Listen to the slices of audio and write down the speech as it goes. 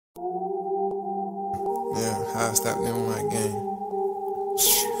Yeah, how I stepped in with my game.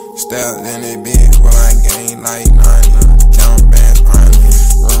 Stepped in it bitch with my game like NARNIA. Count bands, honey.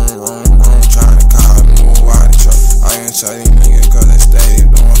 Room, tryna call the move out the truck. I can tell these niggas cause they stay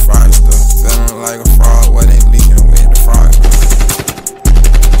doing fraud stuff. Feeling like a fraud, what they leaking with the frog.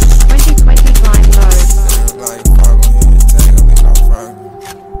 2020 blind mode. Feeling like a frog, on here, take a leak no frog.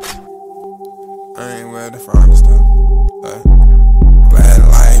 I ain't with the frog stuff. Glad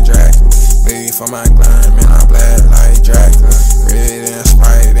like Dracula. Leave for my grind, man.